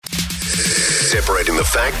Separating the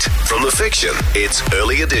fact from the fiction, it's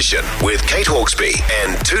Early Edition with Kate Hawkesby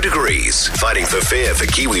and 2 Degrees, fighting for fair for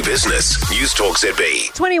Kiwi business. News Talk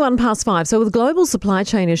ZB. 5:21. So with global supply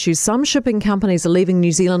chain issues, some shipping companies are leaving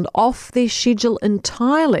New Zealand off their schedule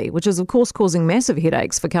entirely, which is of course causing massive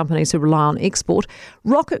headaches for companies who rely on export.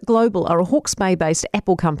 Rockit Global are a Hawke's Bay-based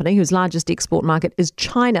Apple company whose largest export market is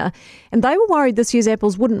China, and they were worried this year's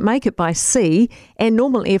apples wouldn't make it by sea and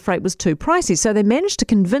normal air freight was too pricey, so they managed to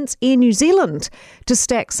convince Air New Zealand to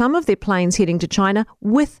stack some of their planes heading to China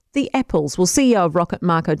with the apples. Well, CEO of Rockit,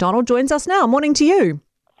 Mark O'Donnell, joins us now. Morning to you.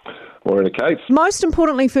 Morning, Kate. Most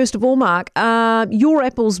importantly, first of all, Mark, your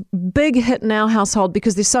apples, big hit in our household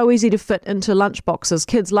because they're so easy to fit into lunch boxes.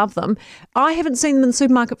 Kids love them. I haven't seen them in the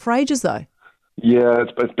supermarket for ages, though. Yeah,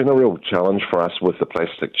 it's been a real challenge for us with the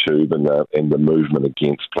plastic tube and the movement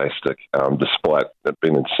against plastic, despite it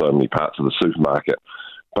being in so many parts of the supermarket.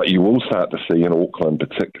 But you will start to see in Auckland,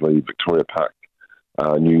 particularly Victoria Park,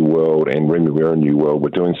 New World and Remuera New World, we're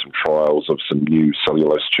doing some trials of some new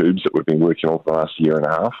cellulose tubes that we've been working on for the last year and a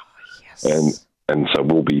half. Yes. And so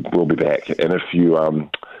we'll be back. And if you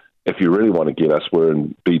really want to get us, we're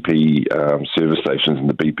in BP service stations in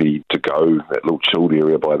the BP to go, that little chilled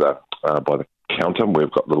area by the counter. We've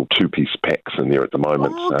got little 2-piece packs in there at the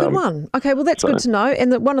moment. Oh, good one. Okay, well that's good to know.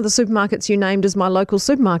 And one of the supermarkets you named is my local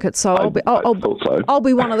supermarket, so I'll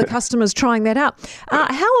be one of the customers trying that out.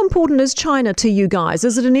 How important is China to you guys?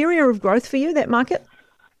 Is it an area of growth for you, that market?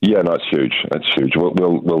 Yeah, no, it's huge. It's huge.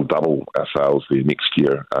 We'll double our sales there next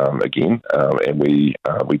year again, and we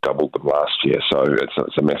doubled them last year. So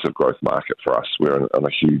it's a massive growth market for us. We're on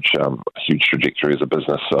a huge trajectory as a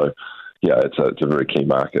business. So yeah, it's a very key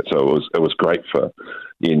market. So it was great for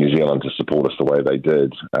Air New Zealand to support us the way they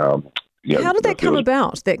did. How did that come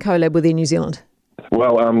about, that collab with Air New Zealand?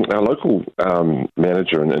 Well, our local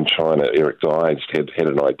manager in China, Eric Dye, had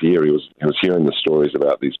an idea. He was hearing the stories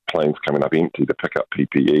about these planes coming up empty to pick up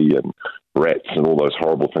PPE and rats and all those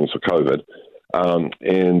horrible things for COVID.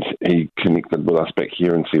 And he connected with us back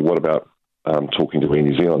here and said, what about talking to Air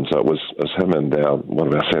New Zealand? So it was him and one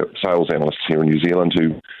of our sales analysts here in New Zealand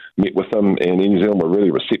who met with them, and Air New Zealand were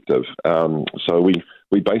really receptive. So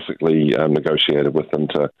we basically negotiated with them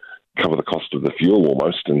to cover the cost of the fuel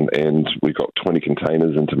almost, and we got 20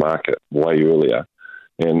 containers into market way earlier.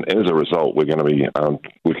 And as a result, we're going to be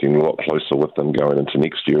working a lot closer with them going into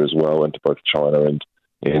next year as well, into both China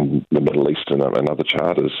and the Middle East and other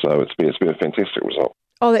charters. So it's been a fantastic result.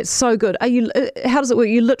 Oh, that's so good. How does it work?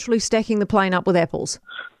 You're literally stacking the plane up with apples?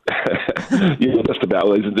 Yeah, just about.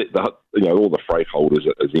 All the freight holders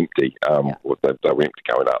is empty. They were empty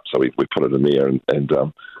going up, so we put it in there, and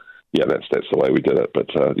that's the way we did it. But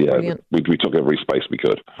we took every space we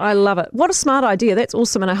could. I love it. What a smart idea. That's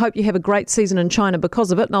awesome, and I hope you have a great season in China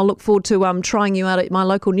because of it, and I'll look forward to trying you out at my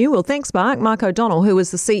local New World. Thanks, Mark. Mark O'Donnell, who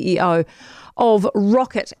is the CEO of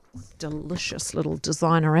Rockit. Delicious little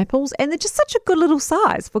designer apples, and they're just such a good little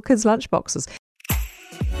size for kids' lunchboxes.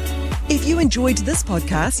 If you enjoyed this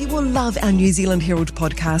podcast, you will love our New Zealand Herald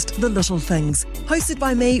podcast, The Little Things, hosted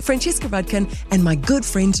by me, Francesca Rudkin, and my good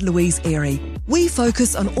friend Louise Airy. We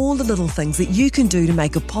focus on all the little things that you can do to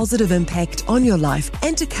make a positive impact on your life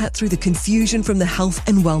and to cut through the confusion from the health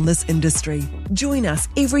and wellness industry. Join us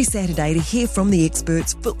every Saturday to hear from the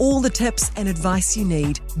experts for all the tips and advice you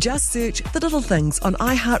need. Just search The Little Things on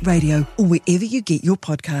iHeartRadio or wherever you get your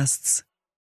podcasts.